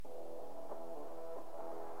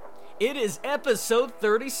It is episode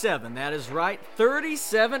 37. That is right,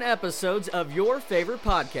 37 episodes of your favorite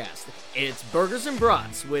podcast. It's Burgers and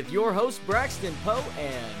Brats with your hosts Braxton Poe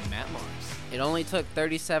and Matt Mars. It only took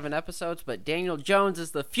 37 episodes, but Daniel Jones is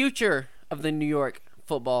the future of the New York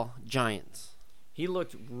Football Giants. He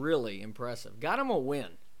looked really impressive. Got him a win.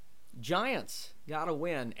 Giants got a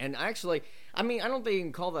win. And actually, I don't think you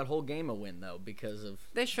can call that whole game a win, though, because of...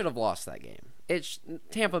 They should have lost that game.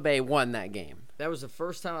 Tampa Bay won that game. That was the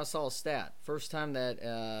first time I saw a stat. First time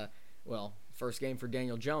that, first game for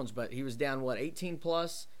Daniel Jones, but he was down, 18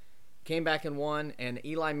 plus, came back and won, and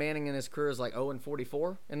Eli Manning in his career is like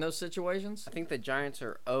 0-44 in those situations. I think the Giants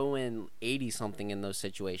are 0-80-something in those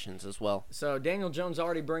situations as well. So Daniel Jones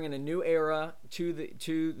already bringing a new era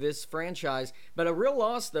to this franchise, but a real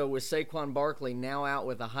loss, though, was Saquon Barkley now out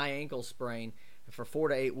with a high ankle sprain for 4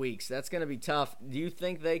 to 8 weeks. That's going to be tough. Do you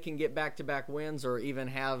think they can get back-to-back wins or even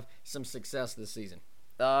have some success this season?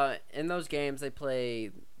 In those games, they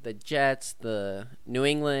play the Jets, the New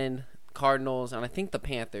England Cardinals, and I think the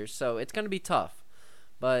Panthers. So it's going to be tough.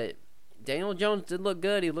 But Daniel Jones did look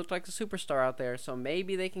good. He looked like a superstar out there. So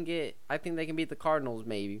maybe they can I think they can beat the Cardinals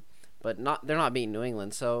maybe. But they're not beating New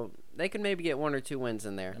England. So they can maybe get 1 or 2 wins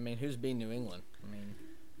in there. Who's beating New England?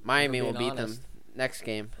 Miami will beat them next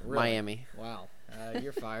game. Really? Miami. Wow.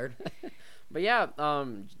 You're fired. But yeah,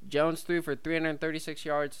 Jones threw for 336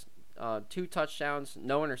 yards, 2 touchdowns,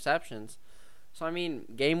 no interceptions. So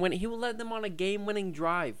game-winning. He led them on a game-winning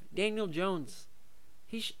drive. Daniel Jones.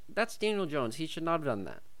 That's Daniel Jones. He should not have done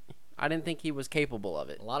that. I didn't think he was capable of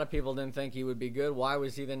it. A lot of people didn't think he would be good. Why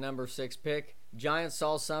was he the number 6 pick? Giants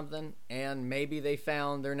saw something, and maybe they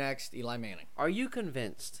found their next Eli Manning. Are you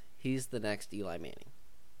convinced he's the next Eli Manning?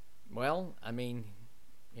 Well,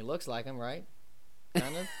 he looks like him, right?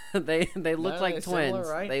 Kind of. they look like twins. Similar,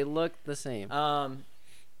 right? They look the same.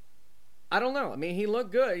 I don't know. He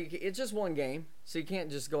looked good. It's just one game, so you can't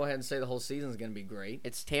just go ahead and say the whole season's going to be great.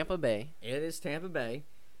 It's Tampa Bay. It is Tampa Bay.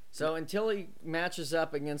 So until he matches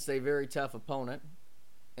up against a very tough opponent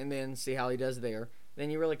and then see how he does there, then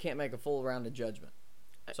you really can't make a full round of judgment.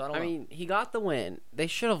 So I don't know. He got the win. They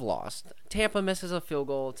should have lost. Tampa misses a field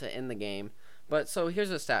goal to end the game. But so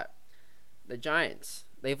here's a stat. The Giants,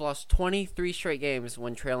 they've lost 23 straight games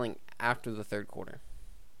when trailing after the third quarter.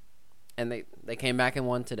 And they came back and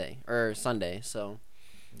won Sunday. So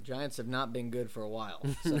the Giants have not been good for a while.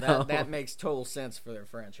 So No. that makes total sense for their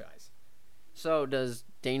franchise. So does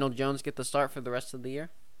Daniel Jones get the start for the rest of the year?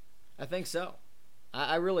 I think so.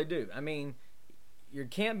 I really do. You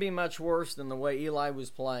can't be much worse than the way Eli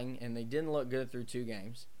was playing, and they didn't look good through 2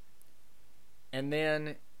 games. And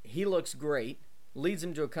then he looks great, leads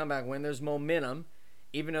him to a comeback win. There's momentum,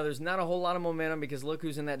 even though there's not a whole lot of momentum because look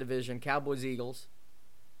who's in that division, Cowboys, Eagles.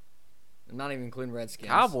 I'm not even including Redskins.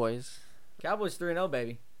 Cowboys 3-0,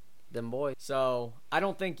 baby. Them boys. So I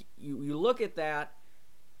don't think you look at that,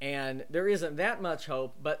 and there isn't that much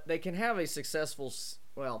hope, but they can have a successful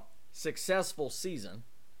season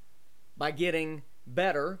by getting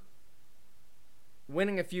better,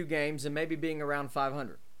 winning a few games, and maybe being around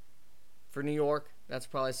 500. For New York, that's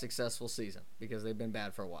probably a successful season because they've been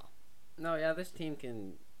bad for a while. No, yeah, this team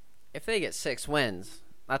can... If they get 6 wins,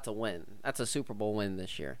 that's a win. That's a Super Bowl win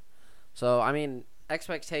this year. So,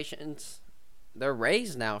 expectations, they're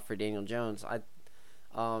raised now for Daniel Jones.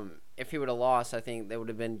 If he would have lost, I think they would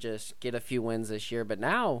have been just get a few wins this year. But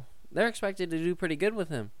now, they're expected to do pretty good with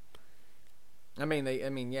him.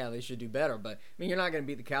 They should do better. But, you're not going to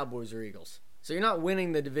beat the Cowboys or Eagles. So you're not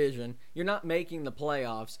winning the division. You're not making the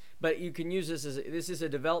playoffs. But you can use this this is a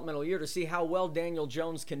developmental year to see how well Daniel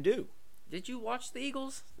Jones can do. Did you watch the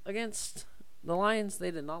Eagles against the Lions?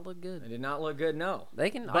 They did not look good. They did not look good, no.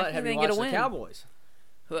 But have you get a watched win. the Cowboys?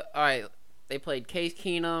 All right, they played Case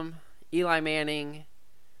Keenum, Eli Manning,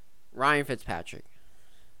 Ryan Fitzpatrick.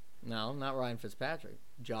 No, not Ryan Fitzpatrick.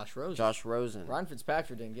 Josh Rosen. Ryan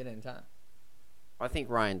Fitzpatrick didn't get in time. I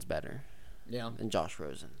think Ryan's better. Yeah. Than Josh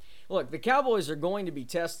Rosen. Look, the Cowboys are going to be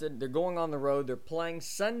tested. They're going on the road. They're playing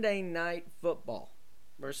Sunday night football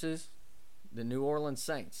versus the New Orleans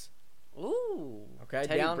Saints. Ooh. Okay,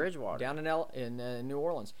 Teddy Bridgewater. Down in New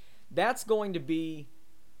Orleans. That's going to be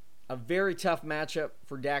a very tough matchup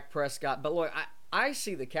for Dak Prescott. But look, I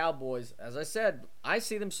see the Cowboys, as I said, I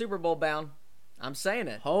see them Super Bowl bound. I'm saying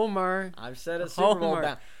it. Homer. I've said it, Super Bowl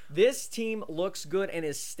bound. This team looks good and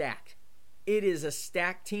is stacked. It is a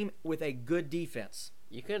stacked team with a good defense.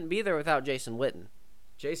 You couldn't be there without Jason Witten.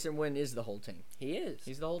 Jason Witten is the whole team. He is.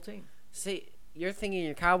 He's the whole team. See, you're thinking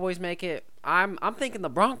your Cowboys make it. I'm thinking the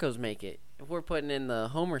Broncos make it. If we're putting in the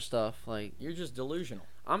Homer stuff, you're just delusional.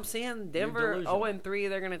 I'm seeing Denver 0-3.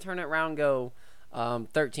 They're gonna turn it around. And go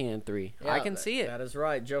 13-3. Yeah, I can see it. That is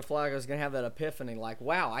right. Joe Flacco's going to have that epiphany like,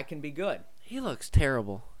 wow, I can be good. He looks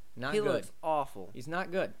terrible. Not he good. looks awful. He's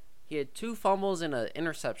not good. He had 2 fumbles and an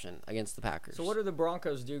interception against the Packers. So what do the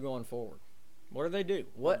Broncos do going forward? What do they do?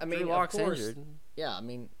 What I mean, Drew of Lock's course. injured. Yeah, I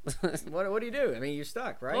mean, what do you do? I mean, you're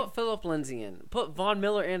stuck, right? Put Phillip Lindsay in. Put Von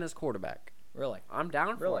Miller in as quarterback. Really? I'm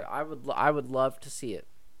down for Really? it. I would love to see it.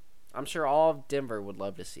 I'm sure all of Denver would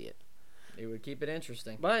love to see it. It would keep it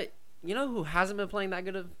interesting. But you know who hasn't been playing that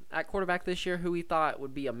good at quarterback this year? Who we thought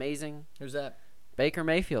would be amazing? Who's that? Baker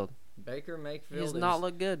Mayfield. Baker Mayfield. He does not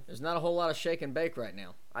look good. There's not a whole lot of shake and bake right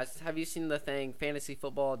now. Have you seen the thing? Fantasy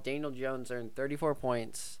football. Daniel Jones earned 34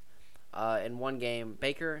 points in one game.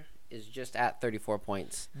 Baker is just at 34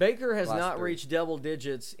 points. Baker has not reached double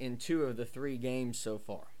digits in 2 of the 3 games so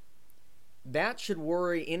far. That should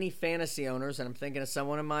worry any fantasy owners, and I'm thinking of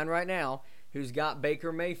someone in mind right now who's got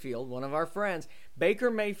Baker Mayfield, one of our friends. Baker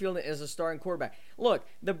Mayfield is a starting quarterback. Look,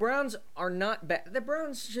 the Browns are not bad. The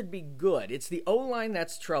Browns should be good. It's the O-line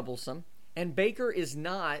that's troublesome, and Baker is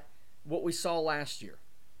not what we saw last year.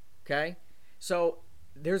 Okay? So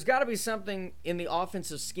there's got to be something in the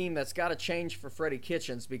offensive scheme that's got to change for Freddie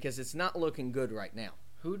Kitchens because it's not looking good right now.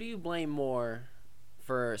 Who do you blame more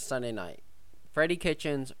for Sunday night? Freddie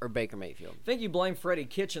Kitchens or Baker Mayfield? I think you blame Freddie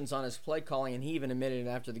Kitchens on his play calling, and he even admitted it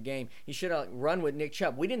after the game. He should have run with Nick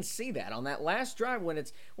Chubb. We didn't see that on that last drive when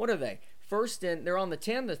it's, what are they? First and they're on the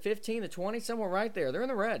 10, the 15, the 20, somewhere right there. They're in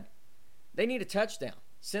the red. They need a touchdown.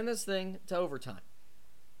 Send this thing to overtime.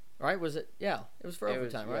 Right? Was it? Yeah, it was for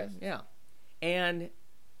overtime, right? Yes. Yeah. And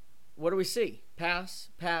what do we see? Pass.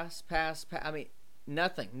 I mean,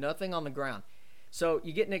 nothing on the ground. So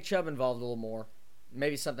you get Nick Chubb involved a little more.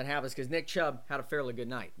 Maybe something happens because Nick Chubb had a fairly good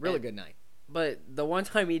night. Really good night. But the one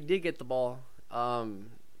time he did get the ball,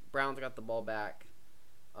 Browns got the ball back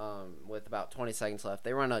with about 20 seconds left.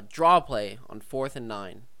 They run a draw play on 4th and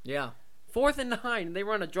 9. Yeah. 4th and 9, they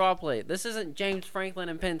run a draw play. This isn't James Franklin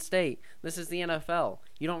and Penn State. This is the NFL.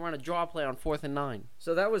 You don't run a draw play on 4th and 9.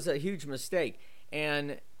 So that was a huge mistake.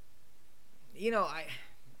 And, you know,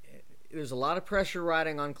 there's a lot of pressure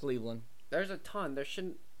riding on Cleveland. There's a ton. There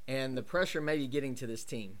shouldn't. And the pressure may be getting to this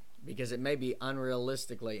team because it may be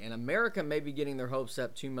unrealistically. And America may be getting their hopes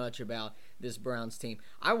up too much about this Browns team.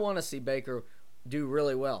 I want to see Baker do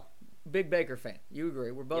really well. Big Baker fan. You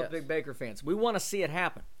agree. We're both big Baker fans. We want to see it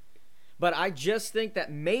happen. But I just think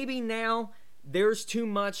that maybe now there's too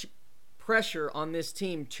much pressure on this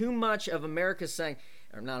team. Too much of America saying,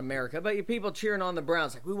 or not America, but you people cheering on the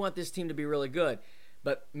Browns. Like, we want this team to be really good.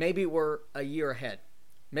 But maybe we're a year ahead.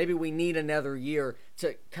 Maybe we need another year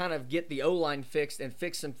to kind of get the O-line fixed and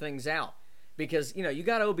fix some things out. Because, you know, you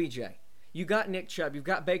got OBJ. You got Nick Chubb. You've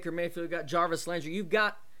got Baker Mayfield. You've got Jarvis Landry. You've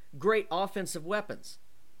got great offensive weapons.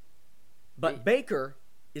 But Baker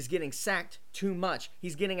is getting sacked too much.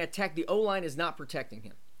 He's getting attacked. The O-line is not protecting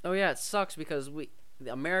him. Oh, yeah, it sucks because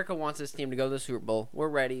America wants this team to go to the Super Bowl. We're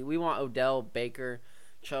ready. We want Odell, Baker,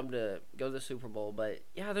 Chubb to go to the Super Bowl. But,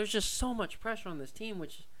 yeah, there's just so much pressure on this team,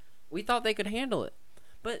 which we thought they could handle it.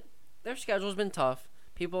 But their schedule's been tough.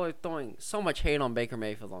 People are throwing so much hate on Baker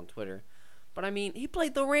Mayfield on Twitter. But, I mean, he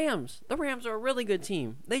played the Rams. The Rams are a really good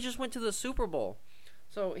team. They just went to the Super Bowl.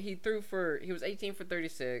 So he was 18 for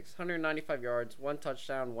 36, 195 yards, 1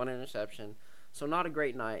 touchdown, 1 interception. So not a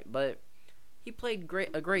great night, but he played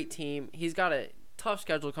a great team. He's got a tough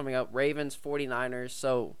schedule coming up, Ravens, 49ers.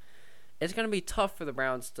 So it's going to be tough for the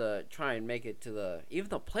Browns to try and make it to even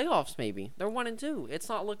the playoffs maybe. They're 1-2. It's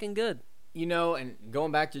not looking good. You know, and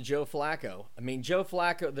going back to Joe Flacco, I mean, Joe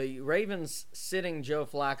Flacco, the Ravens sitting Joe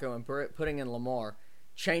Flacco and putting in Lamar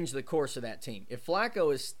changed the course of that team. If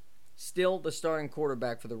Flacco is still the starting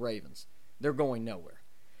quarterback for the Ravens, they're going nowhere.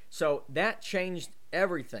 So that changed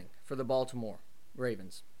everything for the Baltimore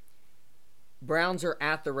Ravens. Browns are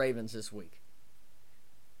at the Ravens this week.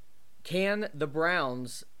 Can the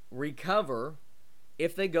Browns recover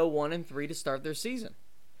if they go 1-3 to start their season?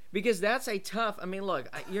 Because that's a tough, I mean,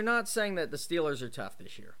 look, you're not saying that the Steelers are tough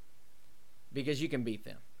this year because you can beat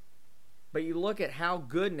them. But you look at how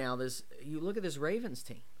good now you look at this Ravens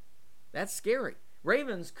team. That's scary.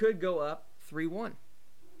 Ravens could go up 3-1,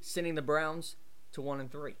 sending the Browns to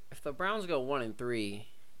 1-3. If the Browns go 1-3,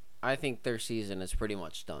 I think their season is pretty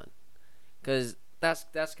much done. Because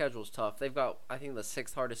that schedule's tough. They've got, I think, the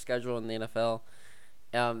 6th hardest schedule in the NFL.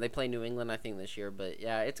 They play New England, I think, this year. But,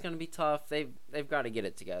 yeah, it's going to be tough. They've got to get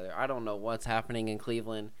it together. I don't know what's happening in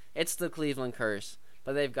Cleveland. It's the Cleveland curse.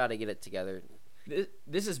 But they've got to get it together.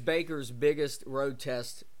 This is Baker's biggest road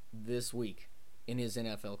test this week in his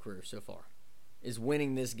NFL career so far, is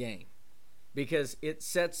winning this game. Because it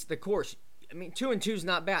sets the course. I mean, 2-2 is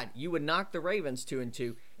not bad. You would knock the Ravens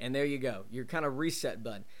 2-2, and there you go. You're kind of reset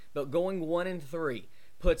button. But going 1-3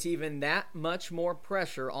 puts even that much more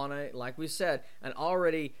pressure on like we said, and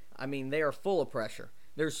already, I mean, they are full of pressure.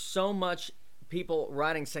 There's so much people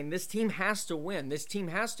writing saying this team has to win. This team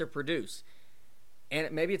has to produce.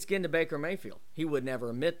 And maybe it's getting to Baker Mayfield. He would never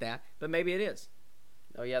admit that, but maybe it is.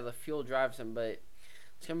 Oh, yeah, the fuel drives him, but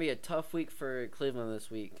it's going to be a tough week for Cleveland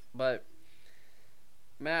this week. But,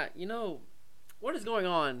 Matt, what is going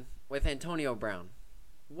on with Antonio Brown?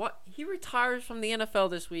 He retires from the NFL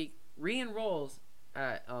this week, re-enrolls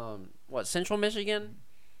at, Central Michigan?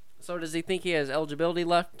 So does he think he has eligibility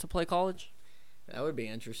left to play college? That would be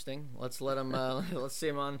interesting. Let's let him. Let's see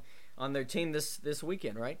him on their team this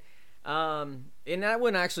weekend, right? And that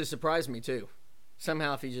wouldn't actually surprise me too.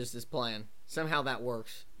 Somehow, if he just is playing, somehow that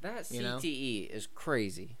works. That CTE is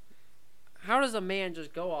crazy. How does a man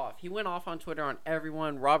just go off? He went off on Twitter on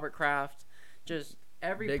everyone. Robert Kraft, just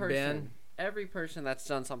every Big person. Ben. Every person that's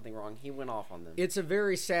done something wrong, he went off on them. It's a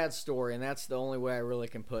very sad story, and that's the only way I really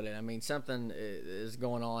can put it. I mean, something is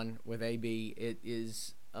going on with AB. It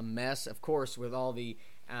is a mess, of course, with all the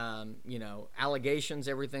allegations,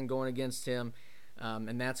 everything going against him,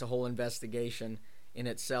 and that's a whole investigation in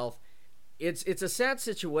itself. It's a sad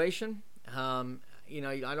situation. I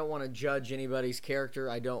don't want to judge anybody's character.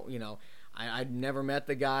 I don't. I've never met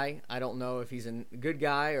the guy. I don't know if he's a good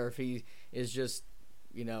guy or if he is just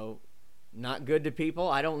not good to people.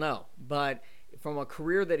 I don't know. But from a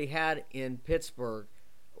career that he had in Pittsburgh,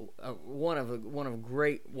 one of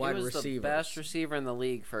great wide receivers. He was the best receiver in the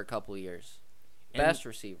league for a couple of years. Best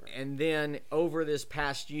receiver. And then over this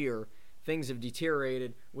past year, things have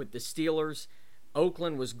deteriorated with the Steelers.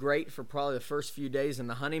 Oakland was great for probably the first few days in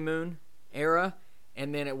the honeymoon era,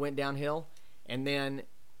 and then it went downhill. And then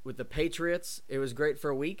with the Patriots, it was great for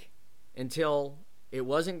a week until it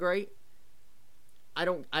wasn't great. I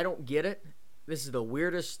don't get it. This is the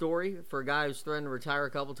weirdest story for a guy who's threatened to retire a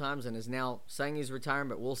couple times and is now saying he's retiring,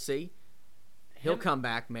 but we'll see. He'll come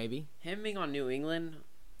back maybe. Him being on New England,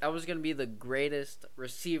 that was going to be the greatest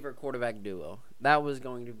receiver-quarterback duo. That was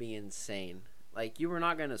going to be insane. Like, you were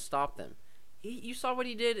not going to stop them. You saw what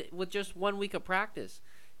he did with just 1 week of practice.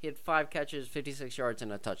 He had 5 catches, 56 yards,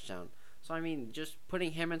 and a touchdown. So, I mean, just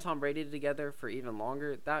putting him and Tom Brady together for even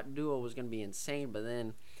longer, that duo was going to be insane. But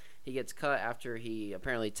then he gets cut after he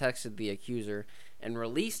apparently texted the accuser and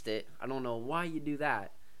released it. I don't know why you do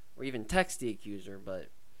that or even text the accuser, but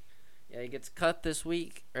yeah, he gets cut this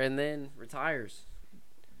week and then retires.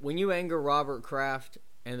 When you anger Robert Kraft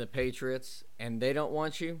and the Patriots and they don't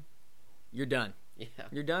want you, you're done. Yeah.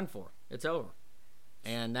 You're done for. It's over.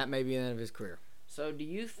 And that may be the end of his career. So do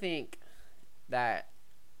you think that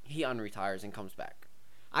he unretires and comes back?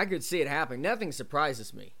 I could see it happening. Nothing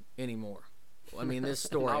surprises me anymore. I mean, this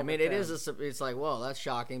story. I mean, it's like, whoa, that's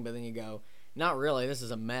shocking. But then you go, not really. This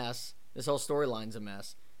is a mess. This whole storyline's a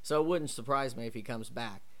mess. So it wouldn't surprise me if he comes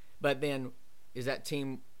back. But then, is that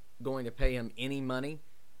team going to pay him any money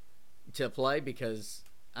to play? Because,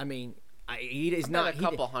 I mean, he is not a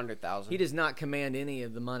couple $100,000. He does not command any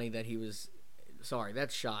of the money that he was. Sorry,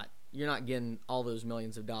 that's shot. You're not getting all those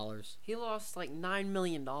millions of dollars. He lost like $9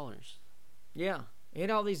 million. Yeah. He had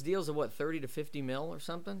all these deals of, what, 30 to 50 mil or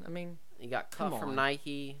something? I mean, he got cut from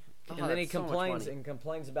Nike. And then he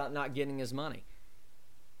complains about not getting his money.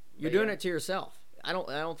 You're doing it to yourself. I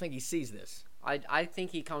don't think he sees this. I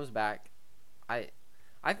think he comes back. I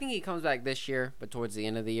think he comes back this year, but towards the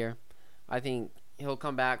end of the year. I think he'll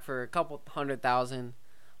come back for a couple $100,000.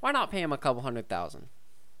 Why not pay him a couple $100,000?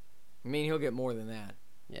 I mean, he'll get more than that.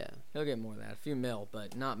 Yeah. He'll get more than that. A few mil,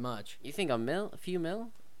 but not much. You think a few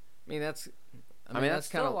mil? I mean, that's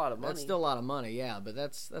still a lot of money. That's still a lot of money, yeah, but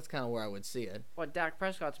that's kind of where I would see it. What, Dak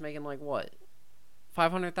Prescott's making like what?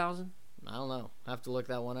 500,000? I don't know. I have to look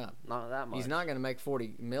that one up. Not that much. He's not going to make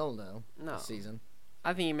 40 mil though this season.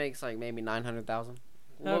 I think he makes like maybe 900,000.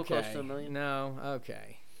 A little close to $1 million. No,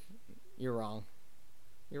 okay. You're wrong.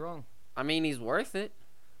 I mean, he's worth it.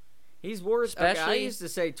 He's worth. Okay, I used to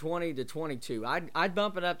say 20 to 22. I'd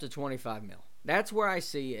bump it up to 25 mil. That's where I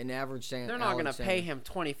see an average Sam. They're not going to pay him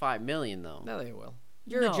 $25 million though. No, they will.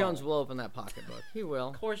 Jerry Jones will open that pocketbook. He will.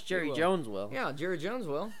 Of course, Jerry Jones will. Yeah, Jerry Jones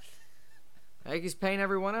will. I think he's paying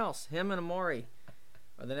everyone else. Him and Amari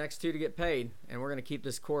are the next two to get paid, and we're going to keep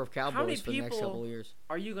this core of Cowboys for the next couple of years.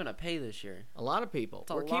 Are you going to pay this year? A lot of people.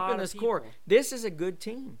 We're keeping this core. This is a good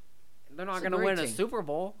team. They're not going to win a Super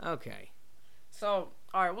Bowl. Okay. So,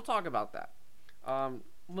 all right, we'll talk about that.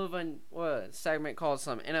 Moving a segment called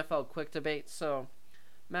some NFL quick debates. So,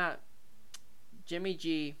 Matt, Jimmy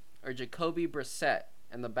G or Jacoby Brissett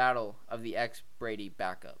in the battle of the ex-Brady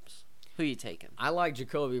backups? Who you taking? I like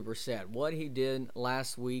Jacoby Brissett. What he did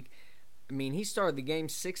last week, I mean, he started the game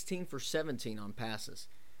 16 for 17 on passes.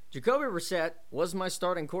 Jacoby Brissett was my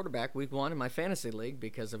starting quarterback week 1 in my fantasy league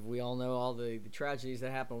because we all know all the tragedies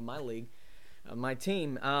that happened with my league, my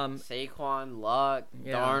team. Saquon, Luck,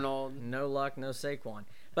 Darnold. No Luck, no Saquon.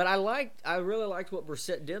 But I really liked what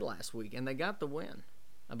Brissett did last week, and they got the win,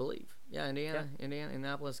 I believe. Yeah,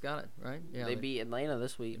 Indianapolis got it, right? Yeah, they beat Atlanta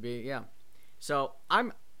this week. So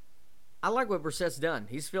I like what Brissett's done.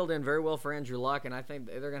 He's filled in very well for Andrew Luck, and I think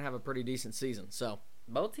they're going to have a pretty decent season. So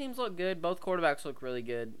both teams look good. Both quarterbacks look really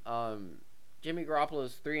good. Jimmy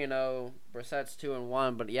Garoppolo's 3-0. Brissett's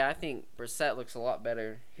 2-1. But yeah, I think Brissett looks a lot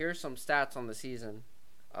better. Here's some stats on the season.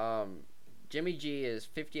 Jimmy G is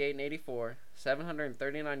 58-84,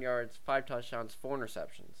 739 yards, 5 touchdowns, 4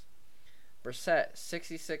 interceptions. Brissett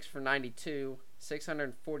 66 for 92,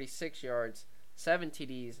 646 yards, 7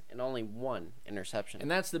 TDs, and only 1 interception.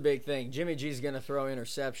 And that's the big thing. Jimmy G's going to throw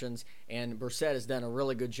interceptions, and Brissett has done a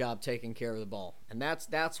really good job taking care of the ball. And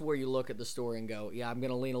that's where you look at the story and go, yeah, I'm going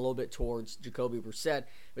to lean a little bit towards Jacoby Brissett.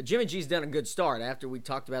 But Jimmy G's done a good start. After we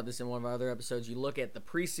talked about this in one of our other episodes, you look at the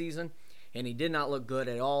preseason, and he did not look good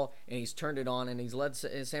at all, and he's turned it on, and he's led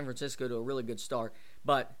San Francisco to a really good start.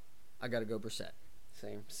 But I got to go Brissett.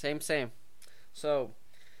 Same. So,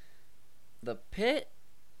 the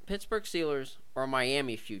Pittsburgh Steelers or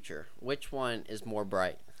Miami future, which one is more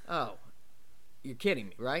bright? Oh, you're kidding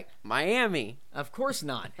me, right? Miami. Of course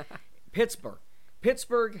not. Pittsburgh.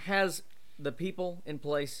 Pittsburgh has the people in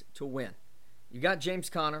place to win. You got James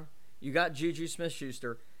Conner. You got Juju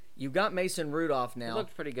Smith-Schuster. You got Mason Rudolph now. He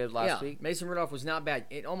looked pretty good last week. Mason Rudolph was not bad.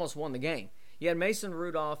 It almost won the game. You had Mason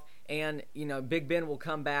Rudolph, and Big Ben will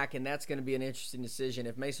come back, and that's going to be an interesting decision.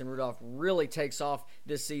 If Mason Rudolph really takes off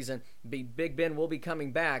this season, Big Ben will be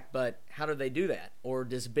coming back, but how do they do that? Or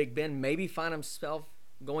does Big Ben maybe find himself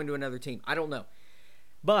going to another team? I don't know.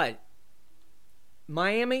 But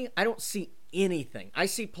Miami, I don't see anything. I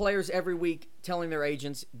see players every week telling their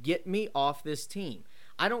agents, get me off this team.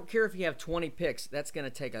 I don't care if you have 20 picks. That's going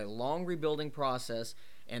to take a long rebuilding process,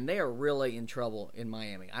 and they are really in trouble in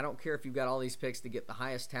Miami. I don't care if you've got all these picks to get the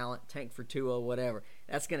highest talent, tank for Tua, whatever.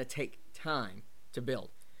 That's going to take time to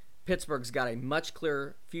build. Pittsburgh's got a much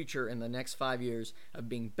clearer future in the next 5 years of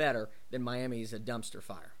being better than Miami's a dumpster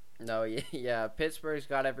fire. No, yeah, Pittsburgh's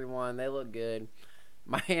got everyone. They look good.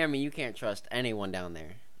 Miami, you can't trust anyone down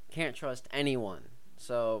there. Can't trust anyone.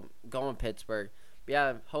 So, going Pittsburgh.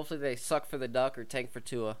 Yeah, hopefully they suck for the duck or tank for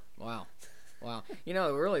Tua. Wow.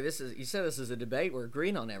 Really, you said this is a debate. We're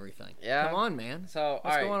agreeing on everything. Yeah. Come on, man. So,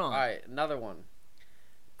 what's going on? All right, another one.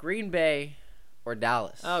 Green Bay or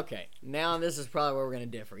Dallas? Okay, now this is probably where we're going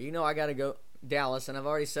to differ. I got to go Dallas, and I've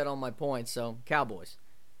already said all my points, so Cowboys.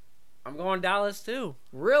 I'm going Dallas, too.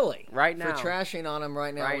 Really? Right now. For trashing on them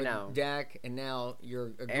right now with Dak, and now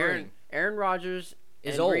you're agreeing. Aaron Rodgers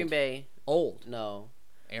is and old. Green Bay. Old. No.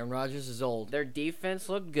 Aaron Rodgers is old. Their defense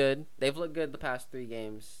looked good. They've looked good the past 3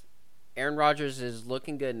 games. Aaron Rodgers is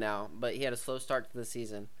looking good now, but he had a slow start to the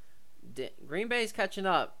season. Green Bay's catching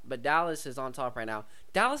up, but Dallas is on top right now.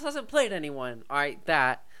 Dallas hasn't played anyone,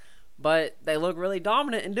 but they look really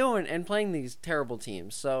dominant in playing these terrible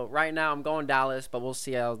teams. So right now I'm going Dallas, but we'll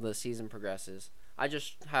see how the season progresses. I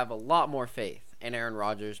just have a lot more faith in Aaron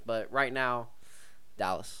Rodgers, but right now,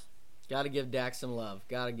 Dallas. Got to give Dak some love.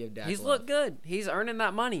 He's looked good. He's earning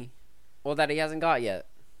that money. Well, that he hasn't got yet.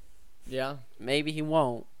 Yeah. Maybe he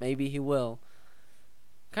won't. Maybe he will.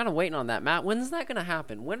 Kind of waiting on that, Matt. When's that going to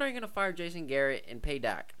happen? When are you going to fire Jason Garrett and pay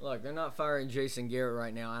Dak? Look, they're not firing Jason Garrett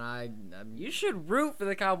right now, and You should root for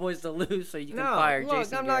the Cowboys to lose so you can fire Jason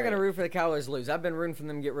Garrett. I'm not going to root for the Cowboys to lose. I've been rooting for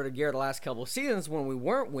them to get rid of Garrett the last couple of seasons when we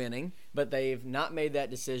weren't winning, but they've not made that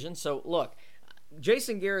decision. So, look,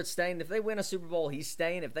 Jason Garrett's staying. If they win a Super Bowl, he's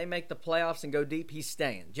staying. If they make the playoffs and go deep, he's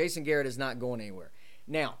staying. Jason Garrett is not going anywhere.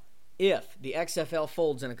 Now, if the XFL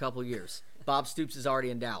folds in a couple of years, Bob Stoops is already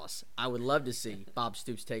in Dallas. I would love to see Bob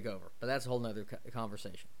Stoops take over, but that's a whole nother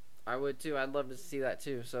conversation. I would too. I'd love to see that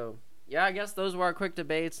too. So, yeah, I guess those were our quick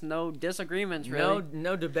debates. No disagreements, really.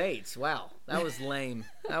 No debates. Wow, that was lame.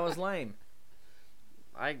 We'll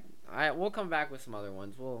come back with some other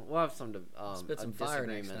ones. We'll have some spit some fire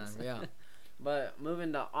next time. Yeah. But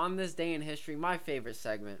moving to On This Day in History, my favorite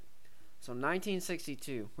segment. So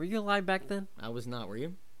 1962. Were you alive back then? I was not. Were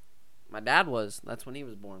you? My dad was. That's when he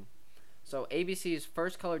was born. So ABC's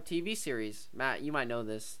first color TV series, Matt, you might know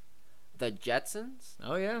this, The Jetsons.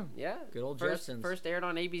 Oh, yeah. Yeah. Good old Jetsons. First aired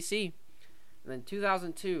on ABC. And then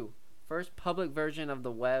 2002, first public version of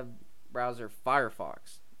the web browser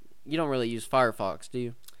Firefox. You don't really use Firefox, do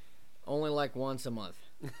you? Only like once a month.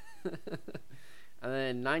 And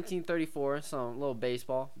then 1934, some little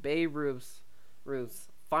baseball. Babe Ruth's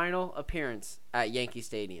final appearance at Yankee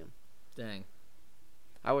Stadium. Dang.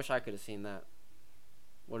 I wish I could have seen that.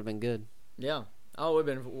 Would have been good. Yeah. Oh, it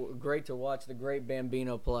would have been great to watch the great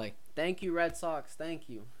Bambino play. Thank you, Red Sox. Thank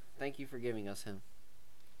you. Thank you for giving us him.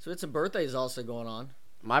 So it's a birthday is also going on.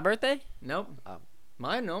 My birthday? Nope. Oh.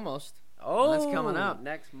 Mine almost. Oh, that's coming up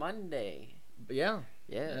next Monday. But yeah.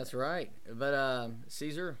 Yeah. That's right. But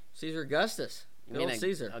Caesar Augustus. You Good mean old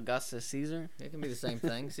Caesar. Augustus Caesar? It can be the same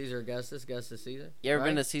thing. Caesar Augustus, Augustus Caesar. You ever right?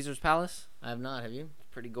 been to Caesar's Palace? I have not. Have you? It's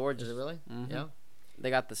pretty gorgeous. Is it really? Mm-hmm. Yeah. They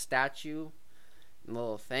got the statue, the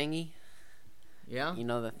little thingy. Yeah. You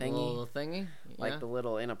know the thingy? The little thingy? Like yeah. the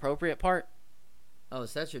little inappropriate part? Oh, the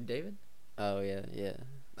statue of David? Oh, yeah. Talking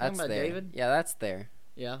That's about there. David? Yeah, that's there.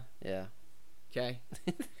 Yeah. Yeah. Okay.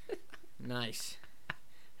 Nice.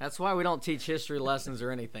 That's why we don't teach history lessons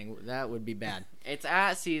or anything. That would be bad. It's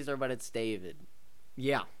at Caesar, but it's David.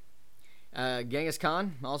 Yeah. Genghis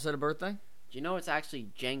Khan also had a birthday. Do you know it's actually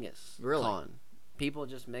Genghis Really? Khan? People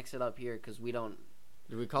just mix it up here because we don't.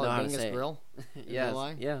 Do we call know it how to Genghis say it. Grill? Yes,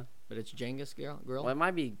 why? yeah. But it's Genghis Grill? Well, it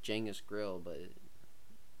might be Genghis Grill, but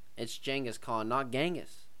it's Genghis Khan, not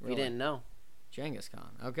Genghis. Really? You didn't know. Genghis Khan.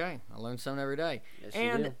 Okay. I learn something every day. Yes, you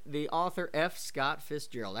And do. the author F. Scott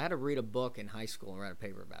Fitzgerald. I had to read a book in high school and write a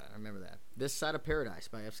paper about it. I remember that. This Side of Paradise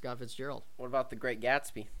by F. Scott Fitzgerald. What about The Great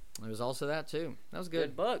Gatsby? It was also that, too. That was good.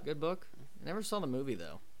 Good book. Good book. I never saw the movie,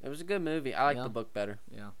 though. It was a good movie. I like Yeah. the book better.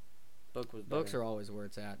 Yeah. Book was better. Books are always where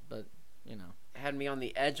it's at, but, you know. It had me on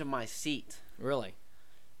the edge of my seat. Really?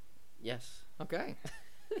 Yes. Okay.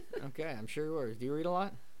 Okay, I'm sure you were. Do you read a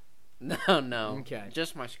lot? No. Okay.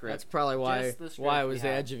 Just my script. That's probably why Just the script why it we was the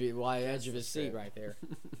had. edge of it, why Just edge of the his seat script. right there.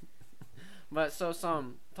 But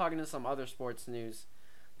talking to some other sports news,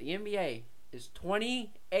 the NBA is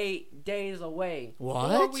 28 days away.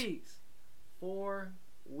 What? 4 weeks. 4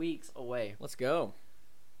 weeks away. Let's go.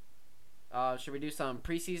 Should we do some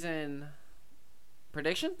preseason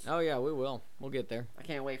predictions? Oh yeah, we will. We'll get there. I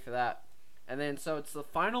can't wait for that. And then, so it's the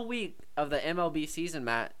final week of the MLB season,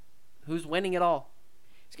 Matt. Who's winning it all?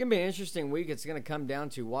 It's gonna be an interesting week. It's gonna come down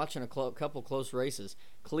to watching a couple close races.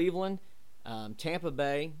 Cleveland, Tampa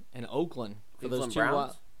Bay, and Oakland for Cleveland those two.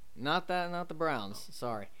 Browns? Not the Browns.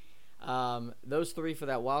 Sorry. Those three for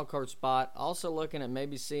that wild card spot. Also looking at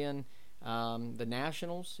maybe seeing the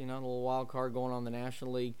Nationals. You know, the little wild card going on in the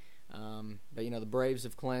National League. But the Braves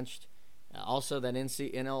have clinched. Also that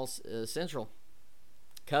NL Central.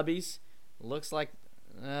 Cubbies looks like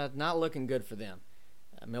not looking good for them.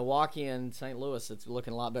 Milwaukee and St. Louis, it's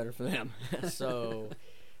looking a lot better for them. So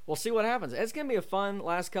we'll see what happens. It's going to be a fun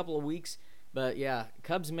last couple of weeks. But, yeah,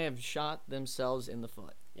 Cubs may have shot themselves in the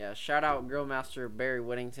foot. Yeah, shout out Grill Master Barry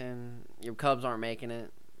Whittington. Your Cubs aren't making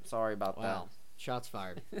it. Sorry about Wow. Shots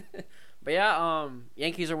fired. that. But, yeah,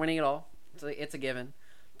 Yankees are winning it all. It's a given.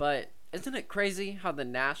 But isn't it crazy how the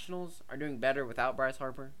Nationals are doing better without Bryce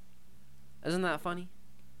Harper? Isn't that funny?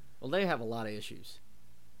 Well, they have a lot of issues.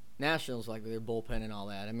 Nationals, like their bullpen and all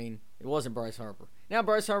that. I mean, it wasn't Bryce Harper. Now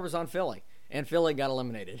Bryce Harper's on Philly, and Philly got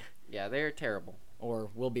eliminated. Yeah, they're terrible.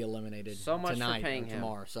 Or will be eliminated So much tonight for paying or him.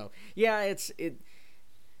 tomorrow. So, yeah,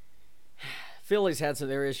 Philly's had some of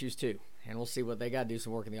their issues, too. And we'll see what they got to do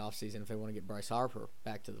some work in the offseason if they want to get Bryce Harper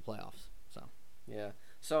back to the playoffs. So, Yeah.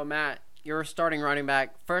 So, Matt, your starting running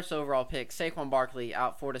back, first overall pick, Saquon Barkley,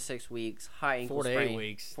 out 4 to 6 weeks, high ankle 4 to 8 sprain.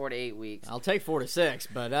 weeks. 4 to 8 weeks. I'll take 4 to 6,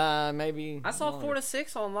 but maybe. I saw 4 to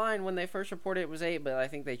 6 online when they first reported it was 8, but I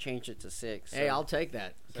think they changed it to 6. So. Hey, I'll take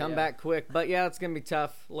that. So, Come yeah. back quick. But, yeah, it's going to be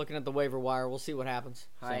tough looking at the waiver wire. We'll see what happens.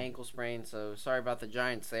 High So, ankle sprain, so sorry about the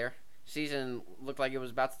Giants there. Season looked like it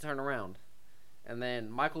was about to turn around. And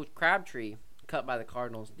then Michael Crabtree, cut by the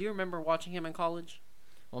Cardinals. Do you remember watching him in college?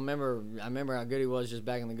 Well, I remember how good he was just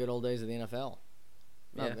back in the good old days of the NFL.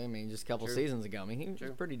 Yeah. I mean, just a couple True. seasons ago. I mean, he was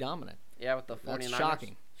True. pretty dominant. Yeah, with the 49ers. That's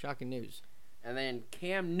shocking. Shocking news. And then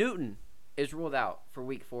Cam Newton is ruled out for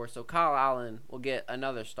week 4, so Kyle Allen will get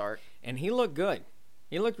another start. And he looked good.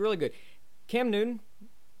 He looked really good. Cam Newton,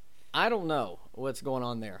 I don't know what's going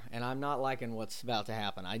on there, and I'm not liking what's about to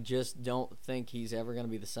happen. I just don't think he's ever going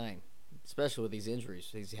to be the same, especially with these injuries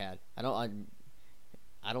he's had. I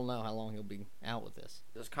don't know how long he'll be out with this.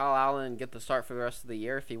 Does Kyle Allen get the start for the rest of the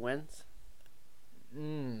year if he wins?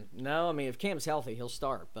 No, I mean, if Cam's healthy, he'll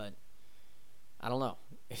start, but I don't know.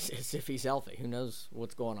 It's if he's healthy. Who knows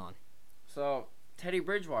what's going on? So, Teddy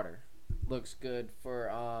Bridgewater looks good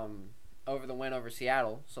for over the win over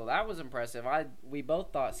Seattle. So, that was impressive. We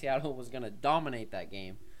both thought Seattle was going to dominate that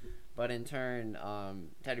game. But in turn,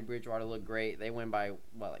 Teddy Bridgewater looked great. They win by,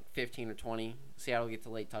 15 or 20. Seattle gets a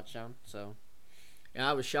late touchdown. So, Yeah,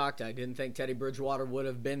 I was shocked. I didn't think Teddy Bridgewater would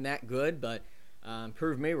have been that good, but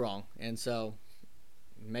proved me wrong. And so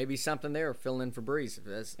maybe something there filling in for Breeze.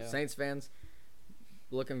 As Saints fans,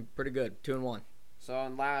 looking pretty good, 2-1. So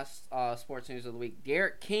on last sports news of the week,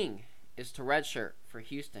 Derek King is to redshirt for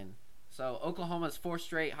Houston. So Oklahoma's fourth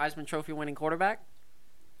straight Heisman Trophy winning quarterback.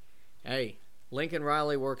 Hey, Lincoln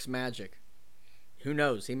Riley works magic. Who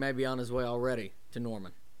knows? He may be on his way already to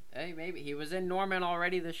Norman. Hey, maybe. He was in Norman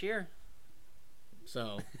already this year.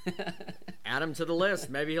 So, add him to the list.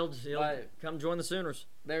 Maybe he'll come join the Sooners.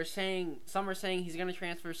 Some are saying he's going to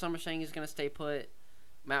transfer. Some are saying he's going to stay put.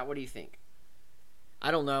 Matt, what do you think?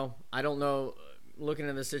 I don't know. Looking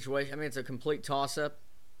at the situation, I mean, it's a complete toss-up.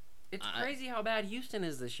 It's crazy how bad Houston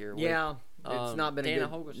is this year. Yeah, it's not been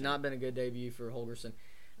Holgorsen. a good debut for Holgorsen,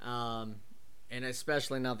 and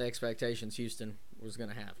especially not the expectations Houston was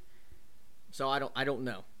going to have. So I don't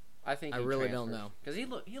know. I really don't know because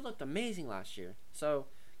he looked amazing last year. So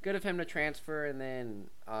good of him to transfer and then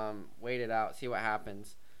wait it out, see what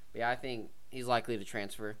happens. But yeah, I think he's likely to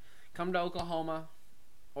transfer. Come to Oklahoma,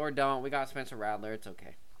 or don't. We got Spencer Rattler. It's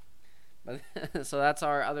okay. But so that's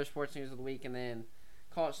our other sports news of the week, and then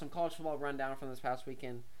some college football rundown from this past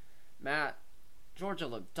weekend. Matt, Georgia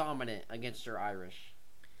looked dominant against your Irish.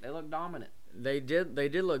 They looked dominant. They did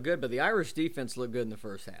look good, but the Irish defense looked good in the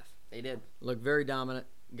first half. They did. Looked very dominant.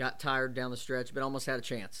 Got tired down the stretch, but almost had a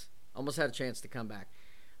chance. Almost had a chance to come back.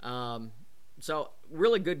 So,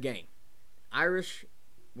 really good game. Irish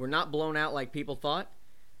were not blown out like people thought.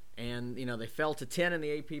 And, they fell to 10 in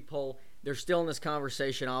the AP poll. They're still in this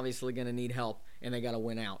conversation, obviously going to need help, and they got to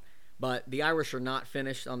win out. But the Irish are not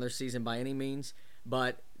finished on their season by any means,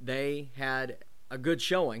 but they had a good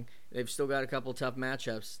showing. They've still got a couple tough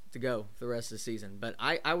matchups to go for the rest of the season. But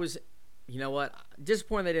I was,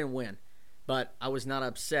 disappointed they didn't win. But I was not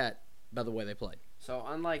upset by the way they played. So,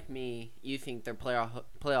 unlike me, you think their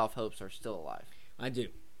playoff hopes are still alive? I do.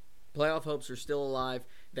 Playoff hopes are still alive.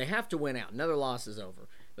 They have to win out. Another loss is over.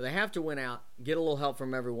 But they have to win out, get a little help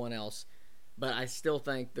from everyone else. But I still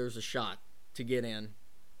think there's a shot to get in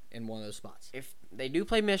one of those spots. If they do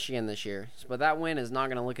play Michigan this year, but that win is not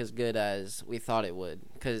going to look as good as we thought it would.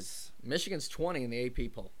 Because Michigan's 20 in the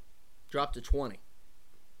AP poll. Dropped to 20.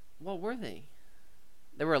 What were they?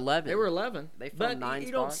 They were 11. They were 11. They fell 9 spots. But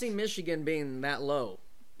you don't see Michigan being that low.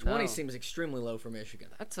 20 seems extremely low for Michigan.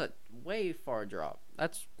 That's a way far drop.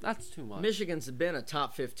 That's too much. Michigan's been a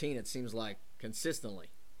top 15, it seems like, consistently.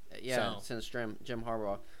 Yeah, since Jim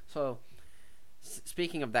Harbaugh. So,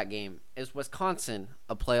 speaking of that game, is Wisconsin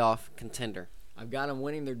a playoff contender? I've got them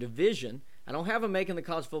winning their division. I don't have them making the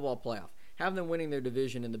college football playoff. Have them winning their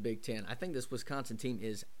division in the Big Ten. I think this Wisconsin team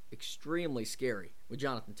is extremely scary with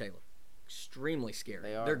Jonathan Taylor. Extremely scary.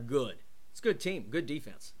 They are. They're good. It's a good team. Good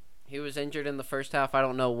defense. He was injured in the first half. I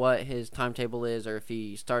don't know what his timetable is or if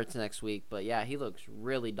he starts next week. But, yeah, he looks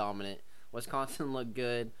really dominant. Wisconsin looked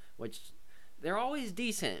good, which they're always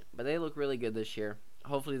decent, but they look really good this year.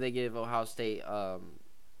 Hopefully they give Ohio State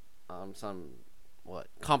some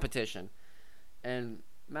competition. And,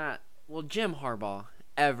 Matt, will Jim Harbaugh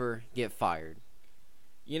ever get fired?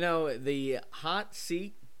 The hot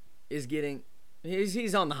seat is getting –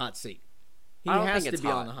 he's on the hot seat. He I don't has think to it's be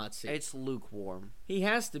hot. on the hot seat. It's lukewarm. He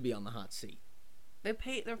has to be on the hot seat. They're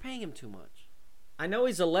paying him too much. I know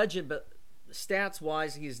he's a legend, but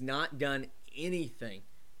stats-wise, he's not done anything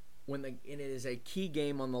and it is a key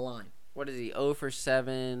game on the line. What is he, 0 for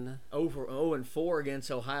 7? 0-4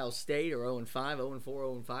 against Ohio State, or 0-5, 0-4,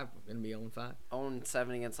 0-5. Going to be 0-5.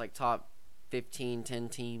 0-7 against, top 15, 10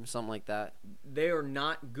 teams, something like that. They are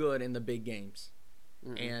not good in the big games.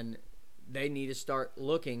 Mm-mm. And they need to start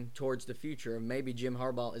looking towards the future. Maybe Jim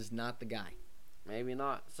Harbaugh is not the guy. Maybe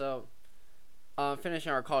not. So,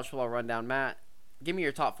 finishing our college football rundown, Matt, give me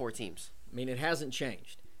your top 4 teams. I mean, it hasn't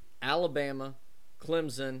changed. Alabama,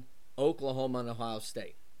 Clemson, Oklahoma, and Ohio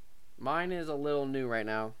State. Mine is a little new right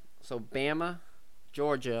now. So, Bama,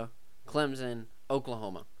 Georgia, Clemson,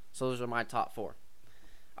 Oklahoma. So, those are my top 4.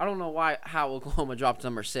 I don't know how Oklahoma dropped to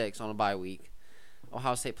number 6 on a bye week.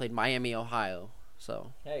 Ohio State played Miami, Ohio.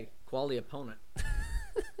 So, hey, quality opponent.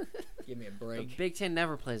 Give me a break. The Big Ten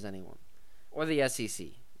never plays anyone. Or the SEC.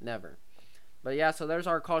 Never. But yeah, so there's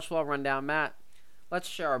our college football rundown. Matt, let's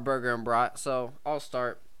share our burger and brat. So I'll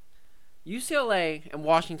start. UCLA and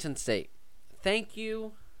Washington State. Thank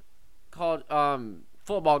you,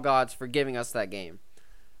 football gods, for giving us that game.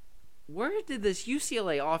 Where did this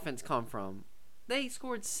UCLA offense come from? They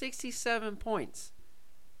scored 67 points.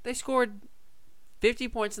 They scored 50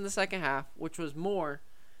 points in the second half, which was more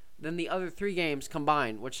than the other 3 games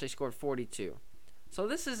combined, which they scored 42. So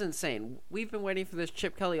this is insane. We've been waiting for this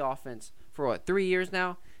Chip Kelly offense for 3 years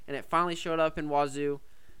now, and it finally showed up in Wazoo.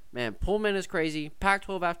 Man, Pullman is crazy.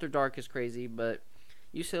 Pac-12 After Dark is crazy, but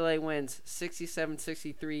UCLA wins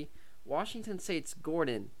 67-63. Washington State's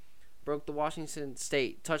Gordon broke the Washington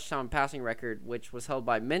State touchdown passing record, which was held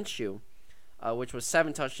by Minshew, which was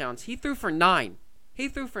 7 touchdowns. He threw for 9. He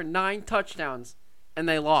threw for 9 touchdowns, and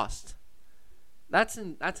they lost. That's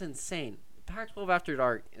insane. Pac-12 After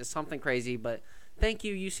Dark is something crazy, but thank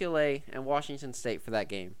you, UCLA and Washington State, for that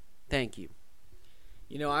game. Thank you.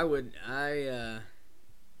 You know,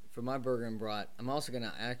 for my burger and brat, I'm also going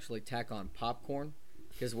to actually tack on popcorn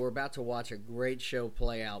because we're about to watch a great show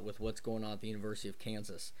play out with what's going on at the University of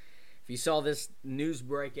Kansas. If you saw this news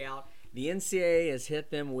break out, the NCAA has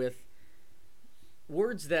hit them with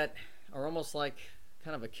words that are almost like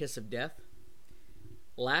kind of a kiss of death.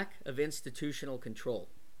 Lack of institutional control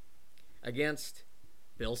against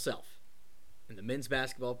Bill Self and the men's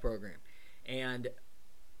basketball program. And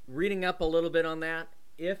reading up a little bit on that,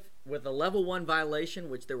 if with a level 1 violation,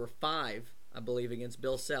 which there were 5, I believe, against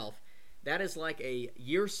Bill Self, that is like a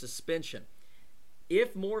year suspension.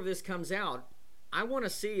 If more of this comes out, I want to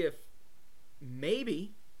see if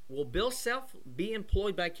maybe will Bill Self be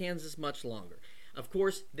employed by Kansas much longer. Of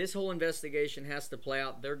course, this whole investigation has to play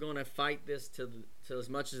out. They're going to fight this to as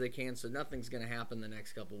much as they can, so nothing's going to happen the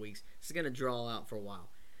next couple weeks. It's going to draw out for a while.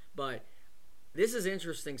 But this is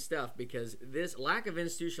interesting stuff because this lack of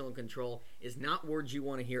institutional control is not words you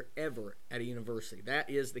want to hear ever at a university. That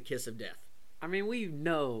is the kiss of death. I mean, we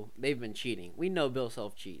know they've been cheating. We know Bill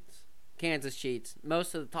Self cheats. Kansas cheats.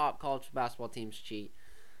 Most of the top college basketball teams cheat.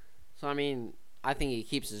 So, I mean, I think he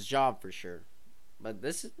keeps his job for sure. But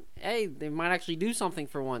they might actually do something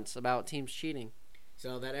for once about teams cheating.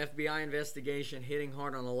 So that FBI investigation hitting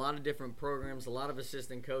hard on a lot of different programs, a lot of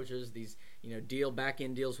assistant coaches, these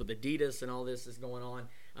back-end deals with Adidas and all this is going on.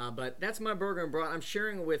 But that's my burger and brat. I'm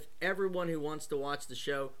sharing it with everyone who wants to watch the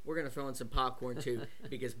show. We're going to throw in some popcorn too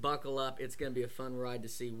because buckle up. It's going to be a fun ride to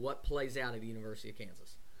see what plays out at the University of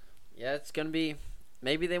Kansas. Yeah, it's going to be –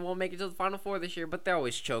 maybe they won't make it to the Final Four this year, but they're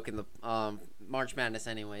always choking the March Madness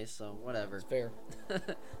anyways, so whatever. It's fair.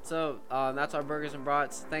 So that's our Burgers and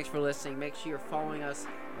Brats. Thanks for listening. Make sure you're following us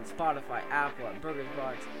on Spotify, Apple at Burgers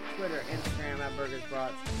Brats, Twitter, Instagram at Burgers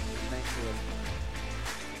Brats. Thanks for listening.